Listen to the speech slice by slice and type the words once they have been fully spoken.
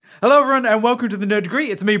Hello everyone and welcome to The Nerd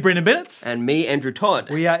Degree. It's me, Brendan Bennett. And me, Andrew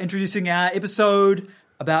Todd. We are introducing our episode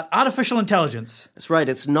about artificial intelligence. That's right,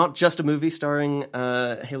 it's not just a movie starring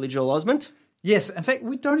Haley Joel Osment. Yes, in fact,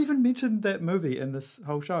 we don't even mention that movie in this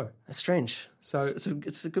whole show. That's strange. So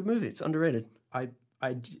it's a good movie, it's underrated. I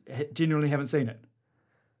genuinely haven't seen it.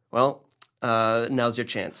 Well, now's your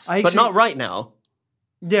chance. But not right now.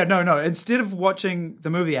 Yeah, no. Instead of watching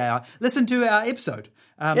the movie AI, listen to our episode.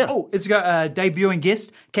 It's got a debuting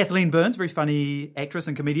guest, Kathleen Burns, very funny actress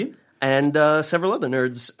and comedian. And several other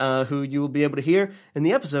nerds who you will be able to hear in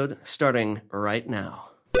the episode starting right now.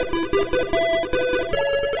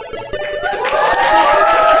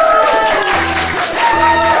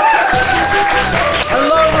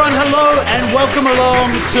 Hello everyone, hello, and welcome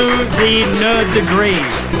along to The Nerd Degree.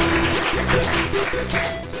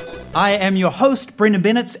 I am your host, Brendan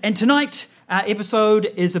Bennett, and tonight our episode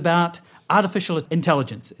is about artificial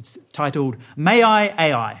intelligence. It's titled, May I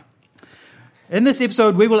AI? In this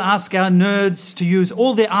episode, we will ask our nerds to use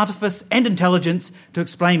all their artifice and intelligence to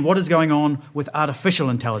explain what is going on with artificial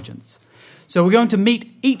intelligence. So we're going to meet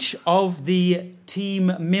each of the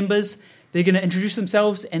team members. They're going to introduce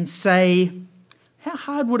themselves and say, how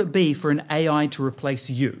hard would it be for an AI to replace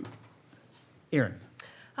you? Erin.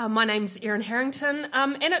 My name's Erin Harrington,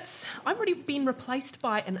 and I've already been replaced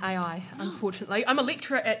by an AI, unfortunately. I'm a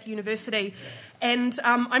lecturer at university, and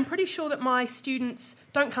I'm pretty sure that my students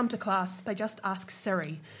don't come to class, they just ask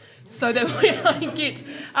Siri. So that when I get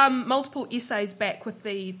multiple essays back with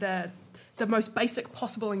the most basic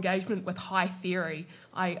possible engagement with high theory,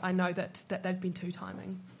 I know that they've been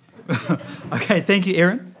two-timing. Okay, thank you,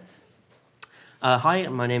 Erin. Hi,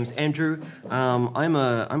 my name's Andrew. I'm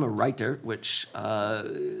a writer, which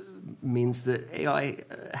means that AI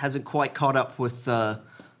hasn't quite caught up with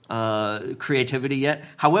creativity yet.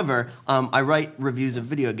 However, I write reviews of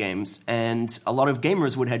video games, and a lot of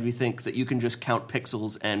gamers would have you think that you can just count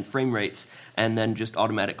pixels and frame rates and then just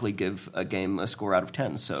automatically give a game a score out of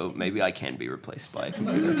 10. So maybe I can be replaced by a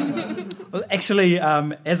computer. Well, actually,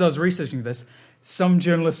 as I was researching this, some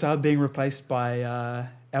journalists are being replaced by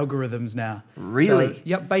algorithms now. Really? So,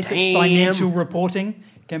 yep, basic financial reporting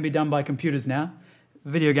can be done by computers now.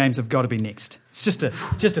 Video games have got to be next. It's just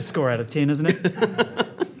a score out of 10, isn't it?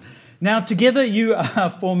 Now, together you are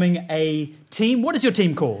forming a team. What is your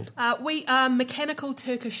team called? We are Mechanical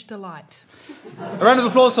Turkish Delight. A round of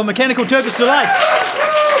applause for Mechanical Turkish Delight.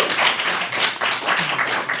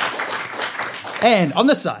 And on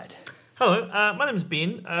this side. Hello, my name is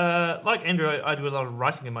Ben. Like Andrew, I do a lot of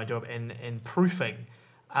writing in my job and proofing.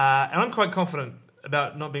 And I'm quite confident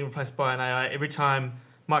about not being replaced by an AI every time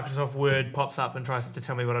Microsoft Word pops up and tries to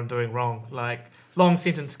tell me what I'm doing wrong. Like, long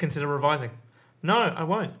sentence, consider revising. No, I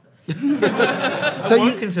won't. So I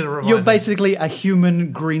won't consider revising. You're basically a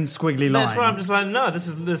human green squiggly line. That's right, I'm just like, no, this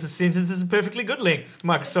sentence is a perfectly good length,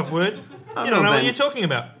 Microsoft Word. You don't know what you're talking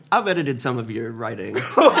about. I've edited some of your writing.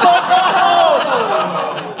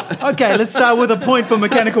 Okay, let's start with a point for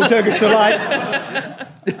Mechanical Turkish Delight.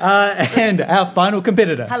 And our final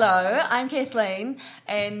competitor. Hello, I'm Kathleen,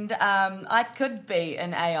 and I could be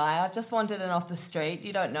an AI. I've just wandered in off the street.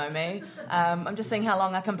 You don't know me. I'm just seeing how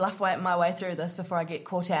long I can bluff my way through this before I get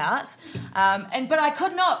caught out. But I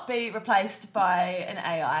could not be replaced by an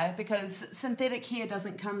AI because synthetic hair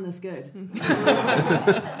doesn't come this good.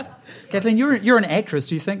 Kathleen, you're an actress.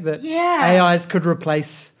 Do you think that AIs could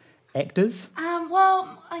replace actors?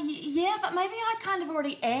 Yeah, but maybe I kind of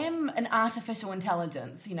already am an artificial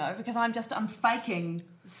intelligence, because I'm faking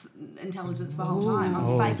intelligence the whole time.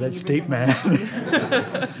 I'm faking that's everything. deep,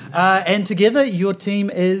 man. And together, your team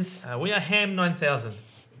is... we are Ham 9000.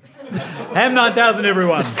 Ham 9000,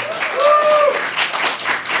 everyone.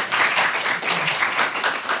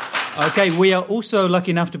 Okay, we are also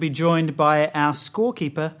lucky enough to be joined by our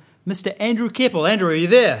scorekeeper, Mr. Andrew Keppel. Andrew, are you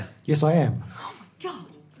there? Yes, I am. God.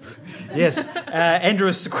 Yes, Andrew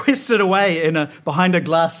is sequestered away behind a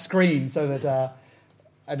glass screen so that,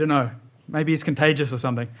 I don't know, maybe he's contagious or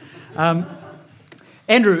something.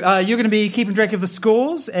 Andrew, you're going to be keeping track of the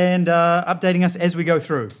scores and updating us as we go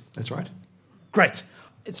through. That's right. Great.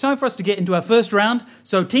 It's time for us to get into our first round.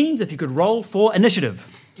 So teams, if you could roll for initiative.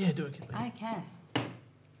 Yeah, do it, Kathleen. Okay.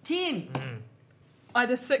 10.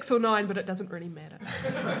 Either 6 or 9, but it doesn't really matter.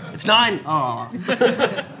 It's 9.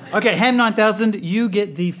 Aww. Okay, Ham 9000, you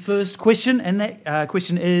get the first question, and that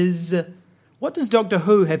question is, what does Doctor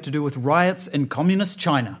Who have to do with riots in communist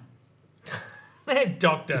China?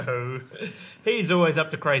 Doctor Who. He's always up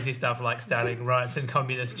to crazy stuff like starting riots in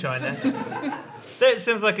communist China. That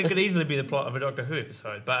sounds like it could easily be the plot of a Doctor Who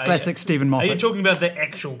episode. But Classic Stephen Moffat. Are you talking about the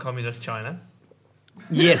actual communist China?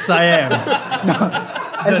 Yes, I am.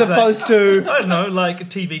 No. as opposed to... I don't know, like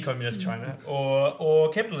TV communist China or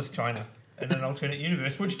capitalist China in an alternate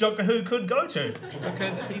universe, which Doctor Who could go to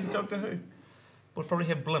because he's Doctor Who. Would probably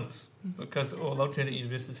have blimps because all alternate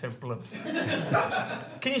universes have blimps.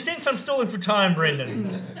 Can you sense I'm stalling for time,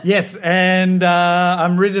 Brendan? Yes, and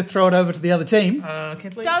I'm ready to throw it over to the other team.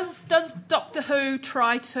 Kathleen? Does Doctor Who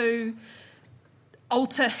try to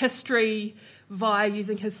alter history via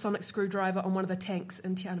using his sonic screwdriver on one of the tanks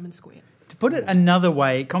in Tiananmen Square? To put it another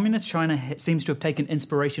way, Communist China seems to have taken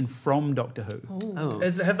inspiration from Doctor Who.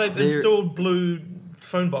 Have they installed blue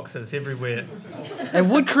phone boxes everywhere? It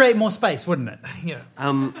would create more space, wouldn't it? Yeah.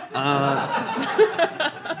 I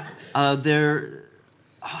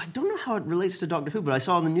don't know how it relates to Doctor Who, but I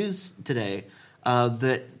saw on the news today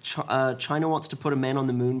that China wants to put a man on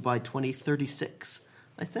the moon by 2036,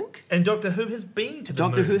 I think. And Doctor Who has been to the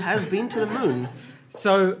moon. Doctor Who has been to the moon.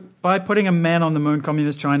 So, by putting a man on the moon,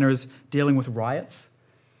 Communist China is dealing with riots?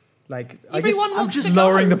 Like, Everyone I'm wants just to go.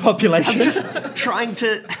 lowering the population. I'm just trying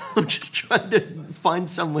to find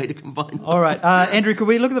some way to combine them. All right, Andrew, could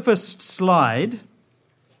we look at the first slide?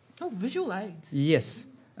 Oh, visual aids. Yes.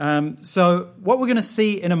 So what we're going to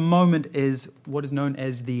see in a moment is what is known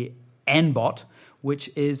as the Anbot, which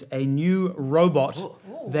is a new robot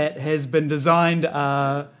that has been designed.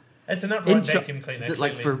 It's an upright vacuum cleaner. Is it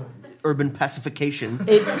like for urban pacification?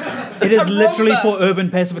 It is literally for urban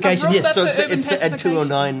pacification. Yes. So it's the Ed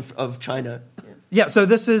 209 of China. Yeah. So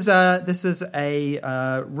this is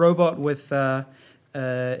a robot with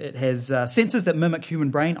it has sensors that mimic human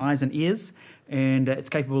brain, eyes and ears, and it's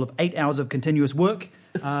capable of 8 hours of continuous work.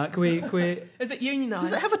 Can we? Is it unionized?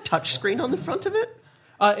 Does it have a touch screen on the front of it?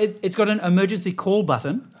 It's got an emergency call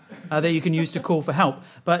button that you can use to call for help.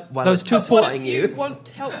 But While those it's two justifying ports, If you want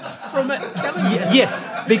help from it killing you. yes,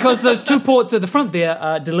 because those two ports at the front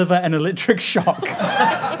there deliver an electric shock.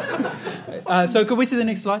 So could we see the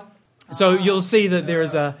next slide? So you'll see that there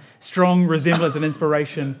is a strong resemblance and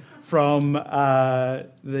inspiration from the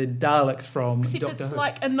Daleks from Except Doctor it's Who.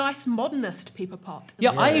 like a nice modernist pepper pot.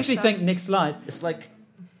 Yeah, I actually So- think next slide. It's like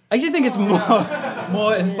I actually think it's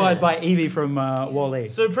more inspired by Evie from Wall-E.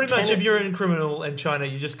 So pretty much, if you're a criminal in China,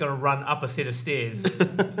 you just got to run up a set of stairs,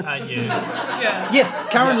 aren't you? Yeah. Yes,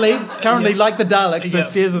 currently, like the Daleks, the Yeah.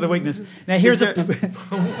 stairs of the weakness. Now here's there-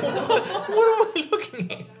 What am I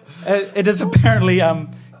looking at? it has apparently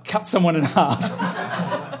cut someone in half.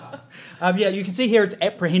 Yeah, you can see here it's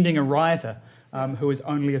apprehending a rioter who has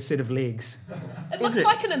only a set of legs. It looks it?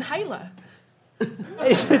 like an inhaler.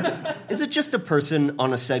 Is it just a person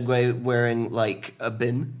on a Segway wearing like a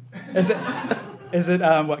bin? Is it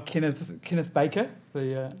what Kenneth Baker?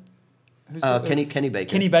 The who's Kenny Baker.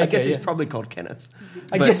 Kenny Baker, I guess yeah. he's probably called Kenneth.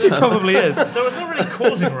 I guess it probably is. So it's not really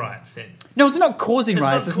causing riots then. No, it's not causing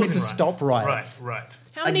riots. not It's meant to causing stop riots. Right.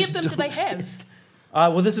 How many of just them do don't they see have?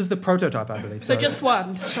 Well, this is the prototype, I believe. So just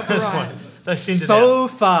one. to stop a This riot. one. They send it So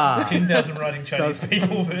out. far. 10,000 writing Chinese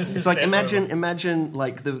people versus... It's like that robot. imagine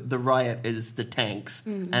like the riot is the tanks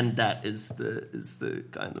and that is the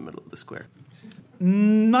guy in the middle of the square. I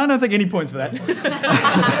don't think any points for that.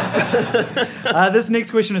 This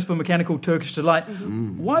next question is for Mechanical Turkish Delight.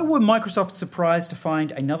 Why were Microsoft surprised to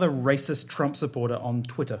find another racist Trump supporter on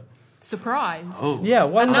Twitter? Surprise. Yeah,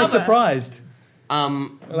 why were they Another. surprised?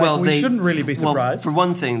 We shouldn't really be surprised. Well, for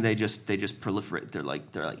one thing, they just proliferate. They're like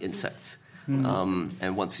insects.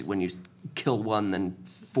 And when you kill one, then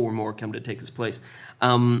 4 more come to take its place.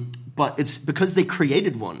 But it's because they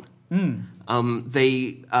created one.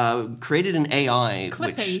 They created an AI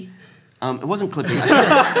which Clippy. it wasn't Clippy.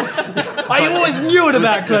 I always knew it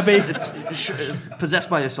about Clippy. Possessed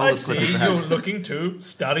by a soul I of Clippy, see perhaps. you're looking to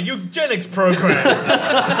start a eugenics program.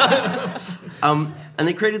 And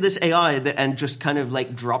they created this AI and just kind of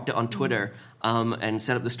like dropped it on Twitter and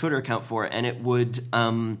set up this Twitter account for it, and it would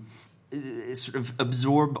sort of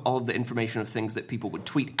absorb all of the information of things that people would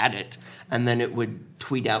tweet at it, and then it would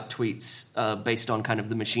tweet out tweets based on kind of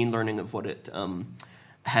the machine learning of what it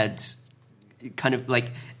had kind of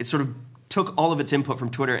like. It sort of took all of its input from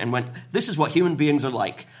Twitter and went, this is what human beings are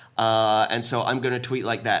like, and so I'm going to tweet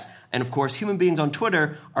like that. And of course, human beings on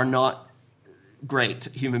Twitter are not great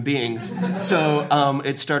human beings. So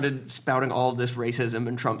it started spouting all of this racism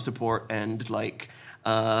and Trump support and like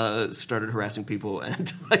started harassing people,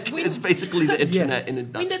 and like it's basically the internet in a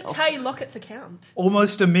When did nutshell. Tay lock its account?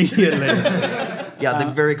 Almost immediately. Yeah, they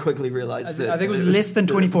very quickly realized that I think it was less than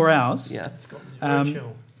 24 hours. Yeah. Very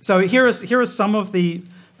chill. So here are some of the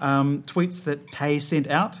tweets that Tay sent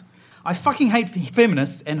out. I fucking hate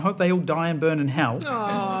feminists and hope they all die and burn in hell.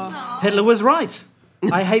 Hitler was right.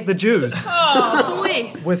 I hate the Jews. Oh,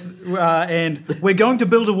 bless. And we're going to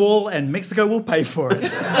build a wall and Mexico will pay for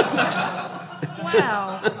it.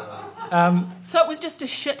 Wow. So it was just a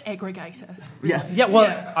shit aggregator. Yeah. Yeah,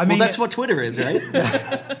 well, I mean, Well, that's what Twitter is, right?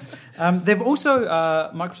 they've also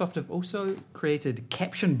Microsoft have also created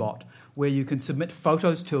Caption Bot, where you can submit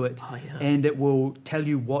photos to it, and it will tell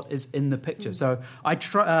you what is in the picture. So I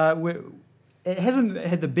try. It hasn't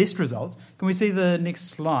had the best results. Can we see the next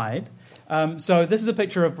slide? So this is a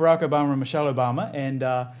picture of Barack Obama and Michelle Obama, and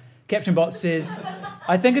Caption Bot says,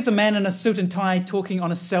 "I think it's a man in a suit and tie talking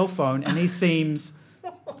on a cell phone, and he seems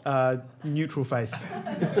neutral face."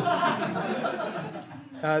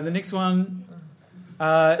 The next one,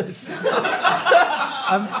 it's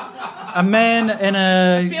a man in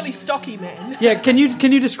a Fairly stocky man. Yeah, can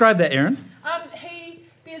you describe that, Aaron?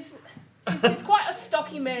 There's quite a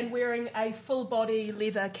stocky man wearing a full body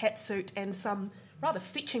leather catsuit and some rather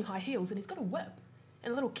fetching high heels, and he's got a whip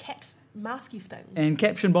and a little cat masky thing. And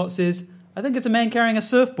Caption Bot says, "I think it's a man carrying a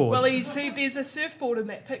surfboard." Well, there's a surfboard in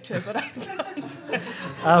that picture, but I don't.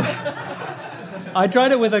 I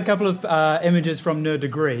tried it with a couple of images from Nerd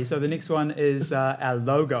Degree. So the next one is our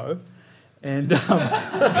logo. And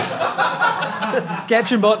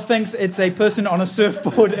Caption Bot thinks it's a person on a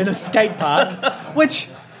surfboard in a skate park, which,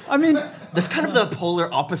 I mean... That's kind of the polar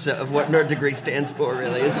opposite of what Nerd Degree stands for,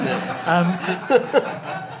 really, isn't it?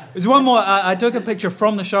 There's one more. I took a picture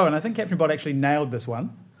from the show, and I think Caption Bot actually nailed this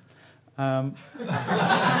one. I'm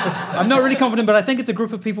not really confident, but I think it's a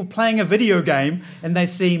group of people playing a video game, and they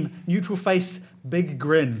seem neutral face, big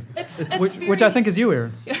grin, which I think is you,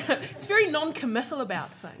 Aaron. It's very non-committal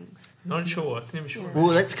about things. Not sure. It's never sure.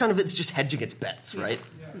 Well, it's just hedging its bets, right?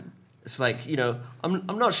 It's like,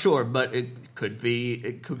 I'm not sure, but it could be, I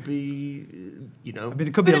mean,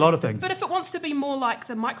 it could be a lot of things. But if it wants to be more like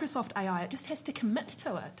the Microsoft AI, it just has to commit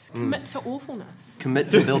to it. Commit to awfulness. Commit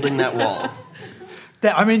to building that wall.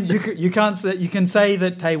 You can say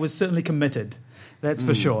that Tay was certainly committed. That's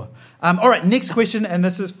for sure. All right, next question, and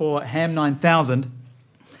this is for Ham 9000.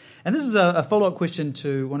 And this is a follow-up question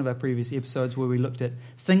to one of our previous episodes where we looked at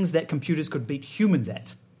things that computers could beat humans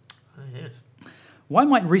at. Oh, yes. Why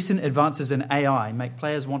might recent advances in AI make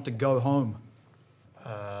players want to go home?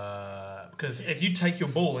 Because if you take your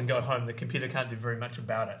ball and go home, the computer can't do very much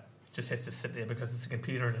about it. It just has to sit there because it's a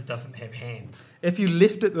computer and it doesn't have hands. If you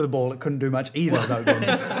lifted the ball, it couldn't do much either, though.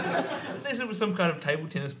 Unless it was some kind of table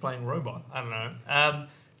tennis playing robot. I don't know.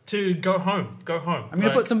 To go home. I'm going to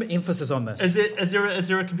put some emphasis on this. Is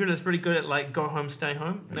there a computer that's pretty good at like go home, stay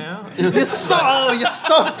home now? You're so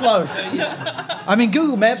close. I mean,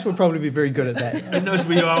 Google Maps would probably be very good at that. It knows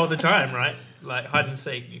where you are all the time, right? Like hide and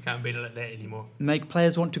seek. You can't beat it at that anymore. Make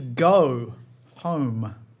players want to go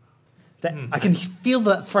home. I can feel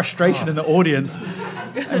the frustration in the audience.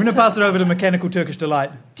 I'm going to pass it over to Mechanical Turkish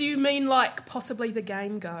Delight. Do you mean like possibly the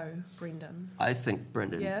game Go, Brendan? I think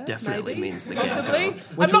Brendan definitely means the possibly. game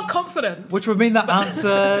Go. I'm not confident. Which would mean the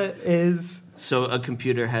answer is... So a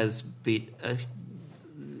computer has beaten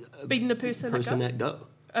a person at Go.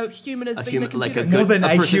 A human has beaten a computer. Like more than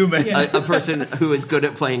a human. A person who is good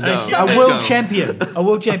at playing Go. A world champion. A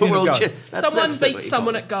world champion of Go. Someone beat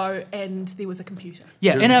someone at Go and there was a computer.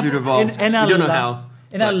 Yeah, in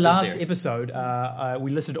our last episode,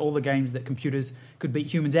 we listed all the games that computers could beat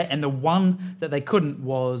humans at, and the one that they couldn't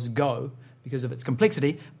was Go because of its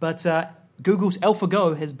complexity. But Google's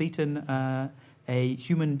AlphaGo has beaten a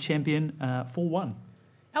human champion 4-1.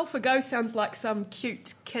 AlphaGo sounds like some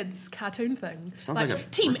cute kids' cartoon thing. Sounds like a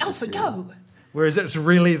Team AlphaGo. Whereas it's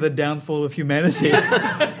really the downfall of humanity.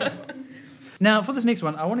 Now, for this next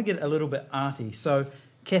one, I want to get a little bit arty. So,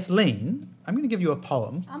 Kathleen, I'm going to give you a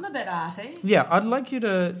poem. I'm a bit arty. Yeah, I'd like you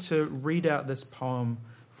to read out this poem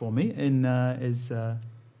for me in as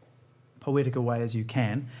poetic a way as you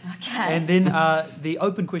can. Okay. And then the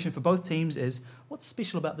open question for both teams is, what's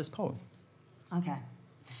special about this poem? Okay.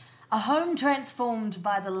 A home transformed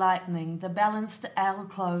by the lightning, the balanced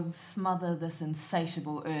alcoves smother this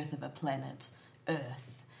insatiable earth of a planet,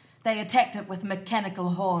 Earth. They attacked it with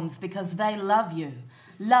mechanical horns because they love you.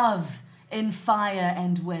 Love in fire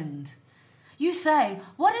and wind. You say,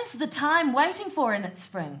 what is the time waiting for in its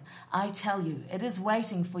spring? I tell you, it is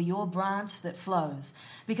waiting for your branch that flows,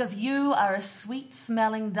 because you are a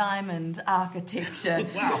sweet-smelling diamond architecture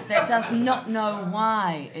that does not know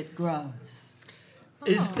why it grows.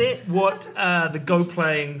 Is that what the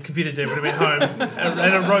Go-playing computer did when it went home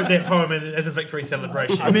and it wrote that poem as a victory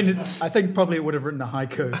celebration? I mean, I think probably it would have written a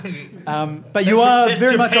haiku. But you are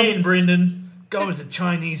very much on... Brendan. Go is a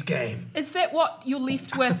Chinese game. Is that what you're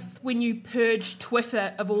left with when you purge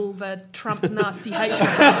Twitter of all the Trump nasty hatred?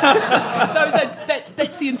 That's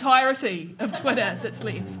the entirety of Twitter that's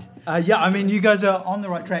left. Yeah, I mean, you guys are on the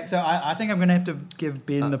right track. So I think I'm going to have to give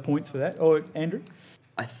Ben the points for that. Or Andrew?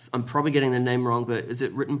 I'm probably getting the name wrong, but is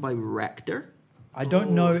it written by Rector? I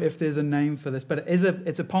don't know if there's a name for this, but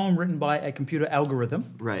it's a poem written by a computer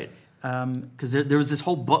algorithm. Right. Because there was this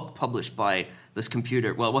whole book published by this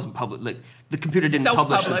computer. Well, it wasn't published. Like the computer didn't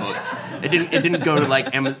publish the book. It didn't go to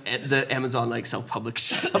like the Amazon like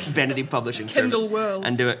self-published vanity publishing Kindle service World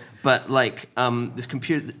and do it. But like this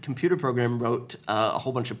computer program wrote a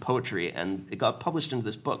whole bunch of poetry, and it got published into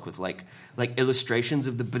this book with like illustrations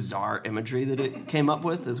of the bizarre imagery that it came up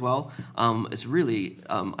with as well. It's really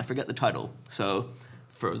I forget the title. So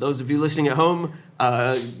for those of you listening at home,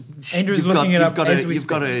 Andrew's looking it up as we You've speak.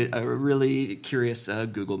 got a really curious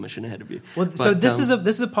Google mission ahead of you. Well, so this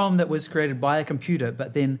is a poem that was created by a computer,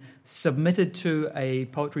 but then submitted to a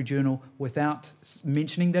poetry journal without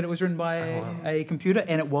mentioning that it was written by a computer,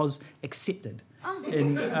 and it was accepted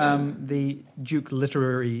in the Duke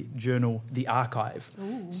Literary Journal, The Archive.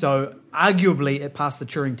 Ooh. So arguably, it passed the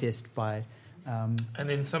Turing test by. And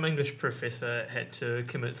then some English professor had to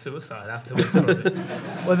commit suicide afterwards.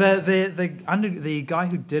 Well, the guy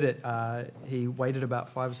who did it, he waited about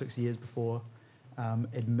 5 or 6 years before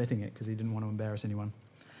admitting it because he didn't want to embarrass anyone.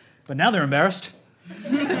 But now they're embarrassed.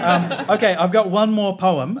 Okay, I've got one more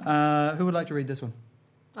poem. Who would like to read this one?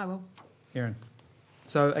 I will. Aaron.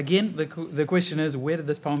 So again, the question is, where did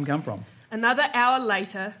this poem come from? Another hour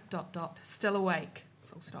later, ... still awake,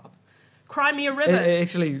 full stop. Cry me a river.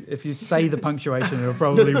 Actually, if you say the punctuation, it'll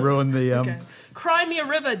probably ruin the... Okay. Cry me a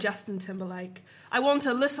river, Justin Timberlake. I want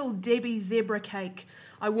a little Debbie zebra cake.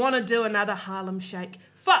 I want to do another Harlem Shake.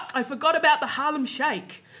 Fuck, I forgot about the Harlem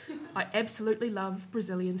Shake. I absolutely love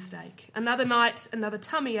Brazilian steak. Another night, another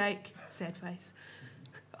tummy ache. Sad face.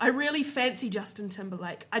 I really fancy Justin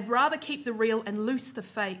Timberlake. I'd rather keep the real and loose the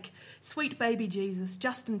fake. Sweet baby Jesus,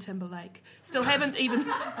 Justin Timberlake. Still haven't even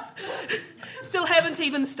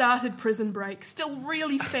started Prison Break. Still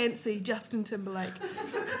really fancy Justin Timberlake.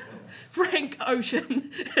 Frank Ocean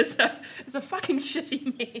is a fucking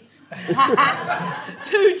shitty mess.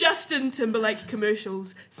 2 Justin Timberlake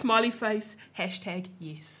commercials. Smiley face.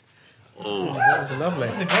 #yes. Oh, that was lovely.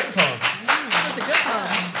 That's a great poem. That's a good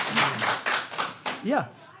poem. Yeah.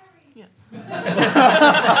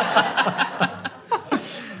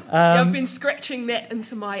 I've been scratching that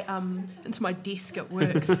into my desk at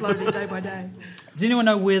work slowly, day by day. Does anyone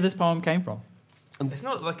know where this poem came from? It's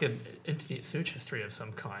not like an internet search history of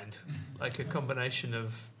some kind, like a combination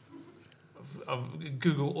of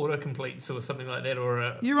Google autocompletes or something like that,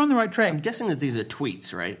 or You're on the right track. I'm guessing that these are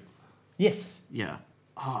tweets, right? Yes. Yeah.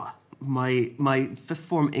 My fifth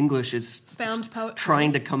form English is Found poetry.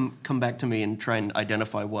 trying to come back to me and try and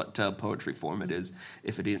identify what poetry form it is,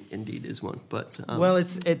 if it indeed is one. But Well,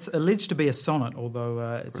 it's alleged to be a sonnet,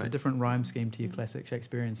 although it's a Right. different rhyme scheme to your classic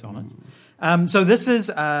Shakespearean sonnet. So this is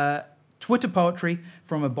Twitter poetry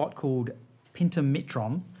from a bot called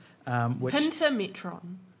Pentametron. Which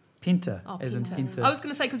Pentametron. Penta, Oh, as in Pinta. Penta. I was going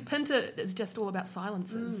to say, because Pinta is just all about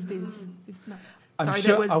silences. There's no... I'm Sorry,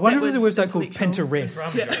 sure, I wonder that if there's a was website called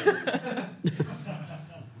intellectual. Pinterest.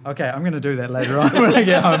 Okay, I'm going to do that later on when I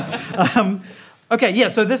get home. Okay, yeah.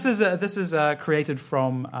 So this is created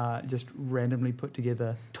from just randomly put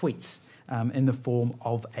together tweets in the form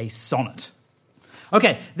of a sonnet.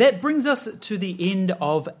 Okay, that brings us to the end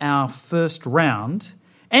of our first round.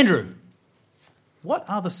 Andrew, what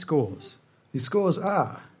are the scores? The scores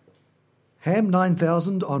are Ham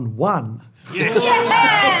 9000 on 1 Yeah.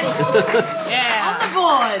 On the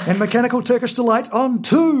board. and Mechanical Turkish Delight on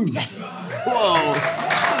 2. whoa!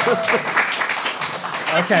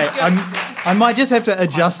 Okay, I might just have to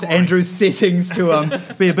adjust Andrew's settings to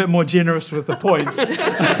be a bit more generous with the points.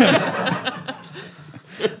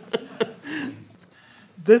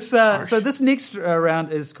 So this next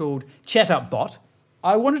round is called Chat Up Bot.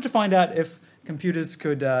 I wanted to find out if computers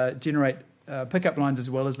could generate pickup lines as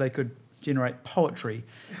well as they could generate poetry.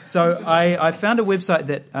 So I found a website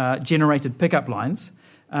that generated pickup lines.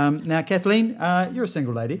 Now, Kathleen, you're a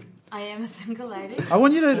single lady. I am a single lady. I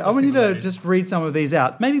want you to just read some of these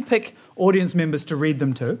out. Maybe pick audience members to read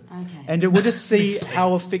them to. Okay. And we'll just see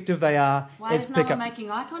how effective they are Why as is no one pickup. making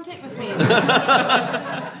eye contact with me?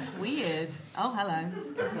 It's weird. Oh, hello.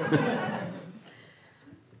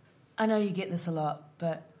 I know you get this a lot,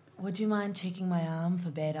 but would you mind checking my arm for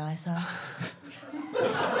bad eyesight?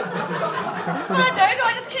 That's what I do. Do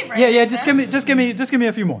I just keep reading? Yeah. Just give me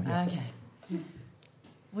a few more. Yeah. Okay.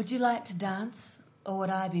 Would you like to dance, or would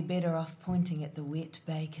I be better off pointing at the wet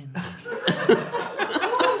bacon?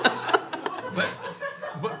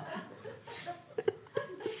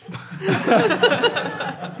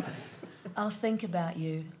 I'll think about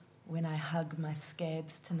you when I hug my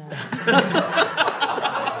scabs tonight.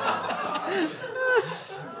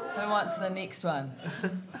 Who wants the next one.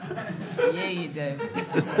 Yeah, you do.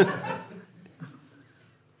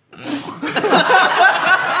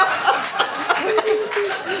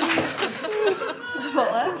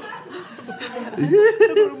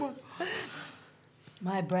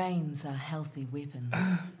 My brains are healthy weapons.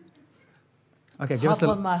 Okay, give us Hop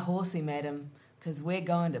the... on my horsey, madam, because we're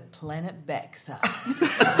going to planet Baxa.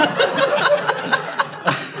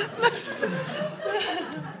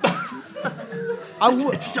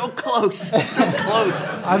 It's so close. So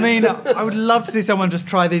close. I mean, I would love to see someone just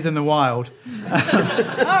try these in the wild.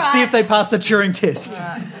 See if they pass the Turing test.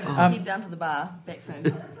 Head down to the bar. Back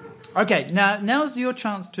soon. Okay, now's your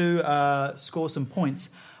chance to score some points.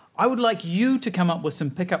 I would like you to come up with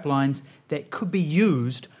some pickup lines that could be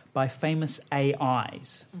used by famous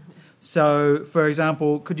AIs. So, for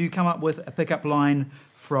example, could you come up with a pickup line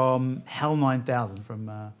from HAL 9000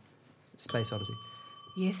 from Space Odyssey?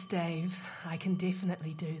 Yes, Dave, I can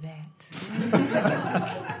definitely do that.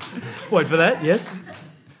 Wait for that, yes.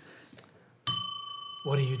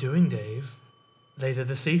 What are you doing, Dave? Later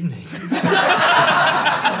this evening. All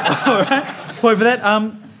right, wait for that.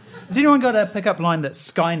 Has anyone got a pickup line that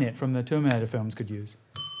Skynet from the Terminator films could use?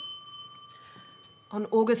 On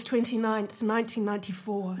August 29th,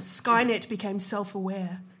 1994, Skynet became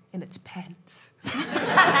self-aware in its pants.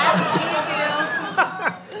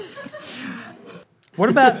 What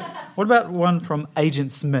about one from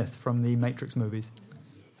Agent Smith from the Matrix movies?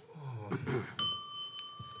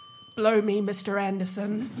 Blow me, Mr.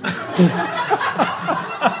 Anderson.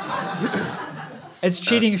 It's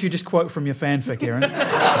cheating if you just quote from your fanfic, Aaron.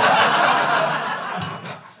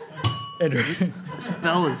 Andrew.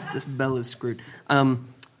 This bell is screwed.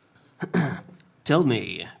 Tell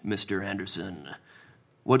me, Mr. Anderson,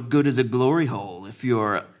 what good is a glory hole if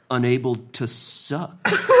you're unable to suck?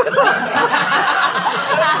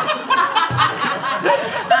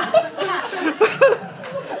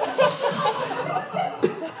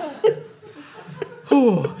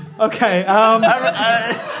 Ooh, okay.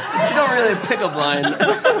 It's not really a pickup line.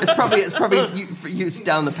 It's probably used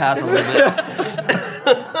down the path a little bit.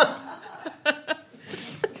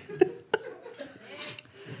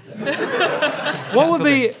 What would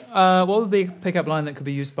be a pickup line that could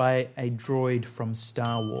be used by a droid from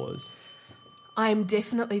Star Wars? I'm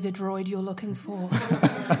definitely the droid you're looking for.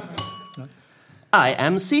 I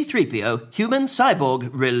am C-3PO, human-cyborg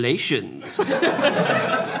relations.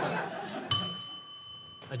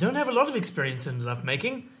 I don't have a lot of experience in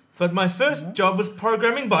lovemaking, but my first job was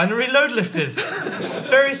programming binary load lifters.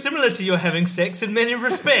 Very similar to your having sex in many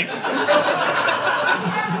respects.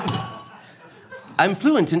 I'm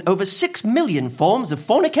fluent in over 6 million forms of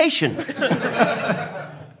fornication.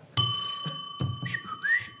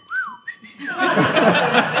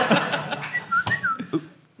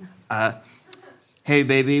 Hey,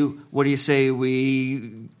 baby, what do you say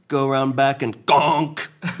we go around back and gonk?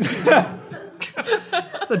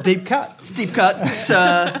 It's a deep cut. It's a deep cut.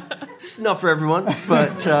 It's not for everyone,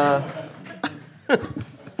 but...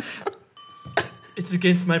 It's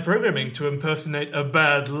against my programming to impersonate a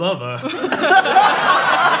bad lover.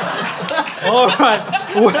 All right.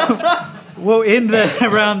 We'll end the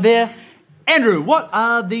round there. Andrew, what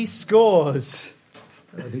are the scores?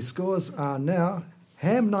 The scores are now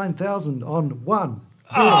Ham 9000 on 1,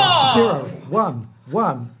 0, 1,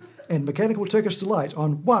 1, and Mechanical Turkish Delight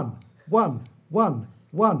on 1, 1, 1,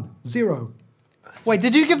 1, 0. Wait,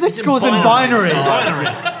 did you give the scores in binary?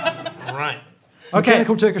 Right. Okay.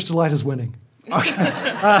 Mechanical Turkish Delight is winning. Okay.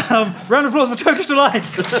 Round of applause for Turkish Delight.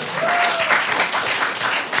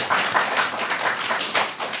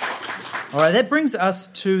 All right, that brings us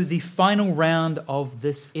to the final round of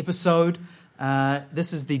this episode.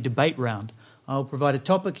 This is the debate round. I'll provide a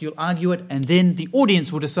topic, you'll argue it, and then the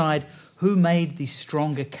audience will decide who made the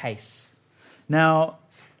stronger case. Now,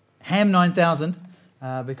 Ham 9000,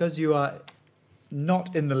 because you are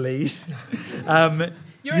not in the lead.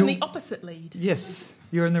 You're in the opposite lead. Yes,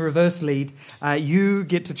 you're in the reverse lead. You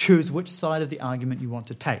get to choose which side of the argument you want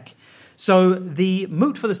to take. So the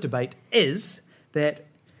moot for this debate is that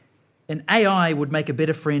an AI would make a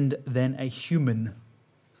better friend than a human.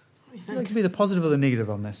 What could be the positive or the negative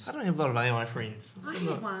on this? I don't have a lot of AI friends. I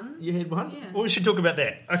had one. You had one? Yeah. Well, we should talk about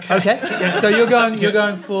that. Okay. Okay. So you're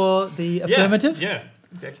going for the affirmative? Yeah,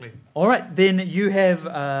 exactly. All right, then you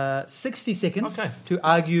have 60 seconds to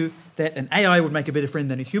argue that an AI would make a better friend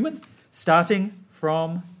than a human, starting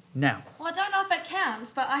from now. Well, I don't know if it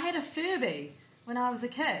counts, but I had a Furby when I was a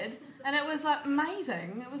kid, and it was like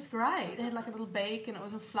amazing. It was great. It had like a little beak, and it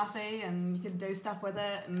was all fluffy, and you could do stuff with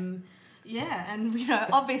it, and Yeah, and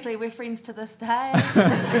obviously we're friends to this day.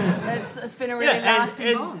 It's been a really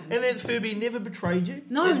lasting bond. And that Furby never betrayed you.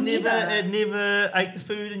 No, It never ate the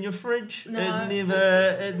food in your fridge. No.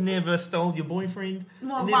 It never stole your boyfriend.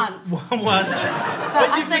 Well, once. once.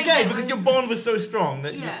 But you forgave because your bond was so strong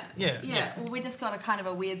that yeah. Well, we just got a kind of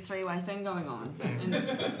a weird three-way thing going on, and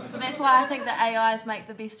so that's why I think that AIs make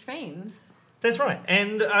the best friends. That's right.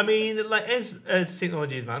 And I mean, like as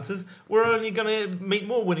technology advances, we're only going to meet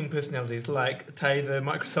more winning personalities like Tay, the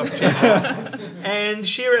Microsoft chairman, and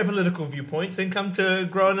share our political viewpoints and come to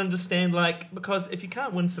grow and understand, because if you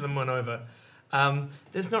can't win someone over,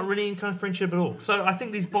 there's not really any kind of friendship at all. So I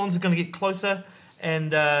think these bonds are going to get closer,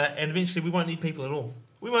 and eventually we won't need people at all.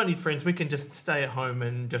 We won't need friends. We can just stay at home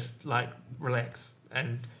and just relax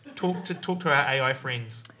and talk to our AI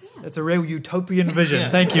friends. That's a real utopian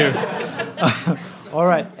vision. Thank you. All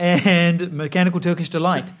right, and Mechanical Turkish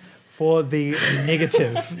Delight for the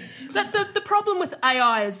negative. The problem with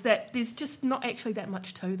AI is that there's just not actually that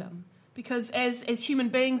much to them. Because as human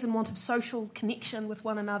beings in want of social connection with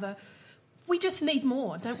one another, we just need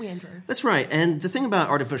more, don't we, Andrew? That's right. And the thing about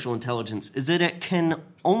artificial intelligence is that it can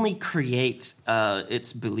only create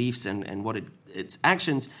its beliefs and its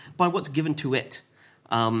actions by what's given to it.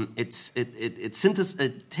 It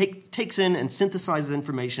takes in and synthesizes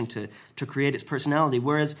information to create its personality,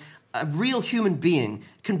 whereas a real human being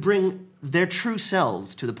can bring their true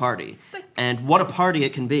selves to the party. And what a party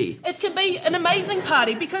it can be. It can be an amazing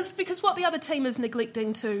party because what the other team is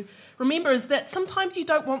neglecting to remember is that sometimes you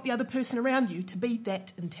don't want the other person around you to be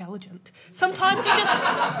that intelligent. Sometimes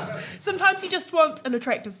you just want an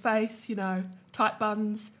attractive face, tight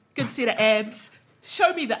buns, good set of abs.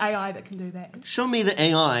 Show me the AI that can do that. Show me the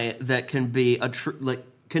AI that can be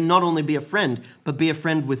can not only be a friend, but be a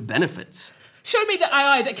friend with benefits. Show me the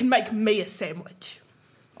AI that can make me a sandwich.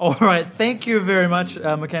 All right, thank you very much,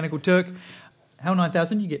 Mechanical Turk. Hell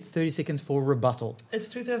 9000, you get 30 seconds for rebuttal. It's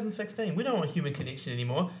 2016. We don't want human connection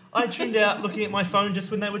anymore. I tuned out looking at my phone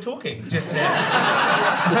just when they were talking just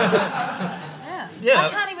now. Yeah. I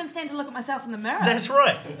can't even stand to look at myself in the mirror. That's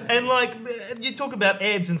right. And you talk about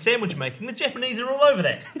abs and sandwich making, the Japanese are all over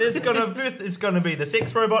that. First it's going to be the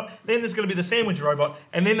sex robot, then there's going to be the sandwich robot,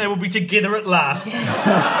 and then they will be together at last.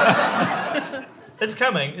 It's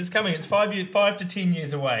coming. It's 5 to 10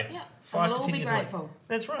 years away. Yeah. 5 we'll to all 10 be years grateful. away.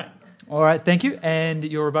 That's right. All right, thank you. And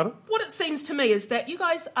your rebuttal? What it seems to me is that you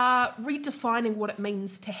guys are redefining what it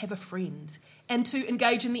means to have a friend and to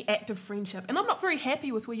engage in the act of friendship. And I'm not very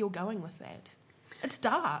happy with where you're going with that. It's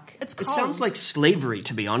dark. It's cold. It sounds like slavery,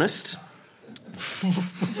 to be honest.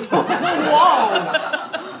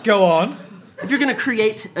 Whoa! Go on. If you're going to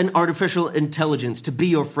create an artificial intelligence to be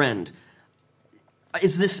your friend,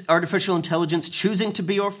 is this artificial intelligence choosing to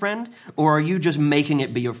be your friend, or are you just making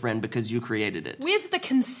it be your friend because you created it? Where's the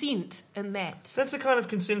consent in that? That's the kind of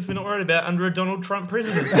consent we're not worried about under a Donald Trump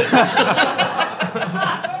presidency.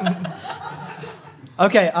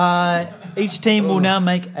 Okay, each team will now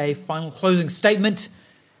make a final closing statement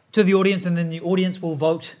to the audience, and then the audience will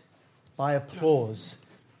vote by applause.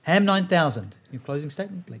 Ham 9000, your closing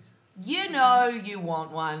statement, please. You know you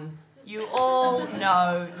want one. You all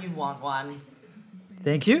know you want one.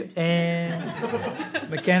 Thank you. And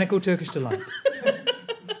Mechanical Turkish Delight.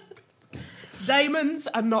 Damon's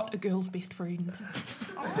are not a girl's best friend.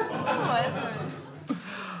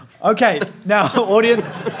 Okay, now, audience,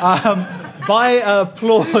 by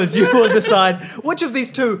applause, you will decide which of these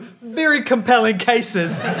two very compelling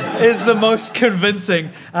cases is the most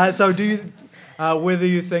convincing. So do you... whether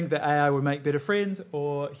you think that AI would make better friends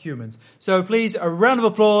or humans. So please, a round of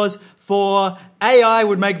applause for AI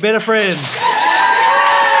would make better friends.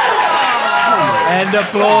 And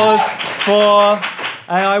applause for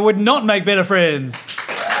AI would not make better friends.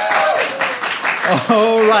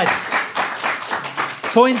 All right.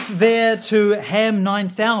 Points there to Ham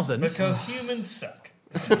 9000. Because humans suck.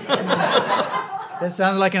 That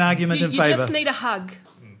sounds like an argument in favour. You just need a hug.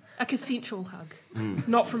 A consensual hug.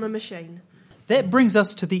 Not from a machine. That brings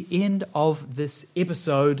us to the end of this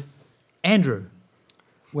episode. Andrew.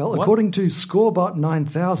 Well, according to Scorebot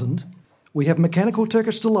 9000, we have Mechanical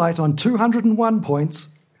Turkish Delight on 201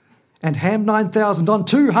 points and Ham 9000 on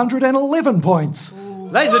 211 points.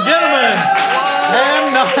 Ladies and gentlemen,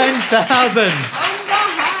 Ham 9000.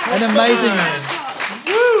 An amazing...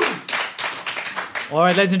 All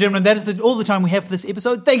right, ladies and gentlemen, that is all the time we have for this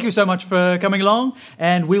episode. Thank you so much for coming along,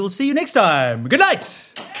 and we will see you next time. Good night.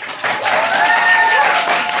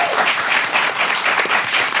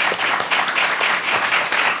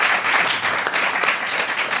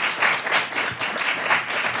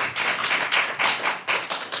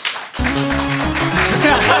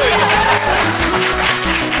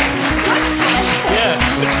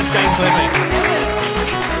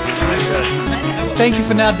 Thank you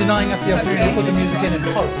for now denying us the opportunity to put the music in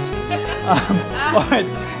post. All right.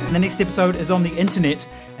 And the next episode is on the internet,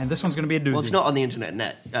 and this one's going to be a doozy. Well, it's not on the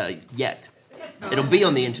internet yet. It'll be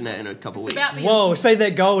on the internet in a couple weeks. Whoa, save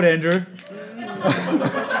that gold, Andrew.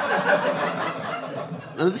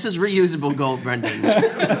 No, this is reusable gold, Brendan.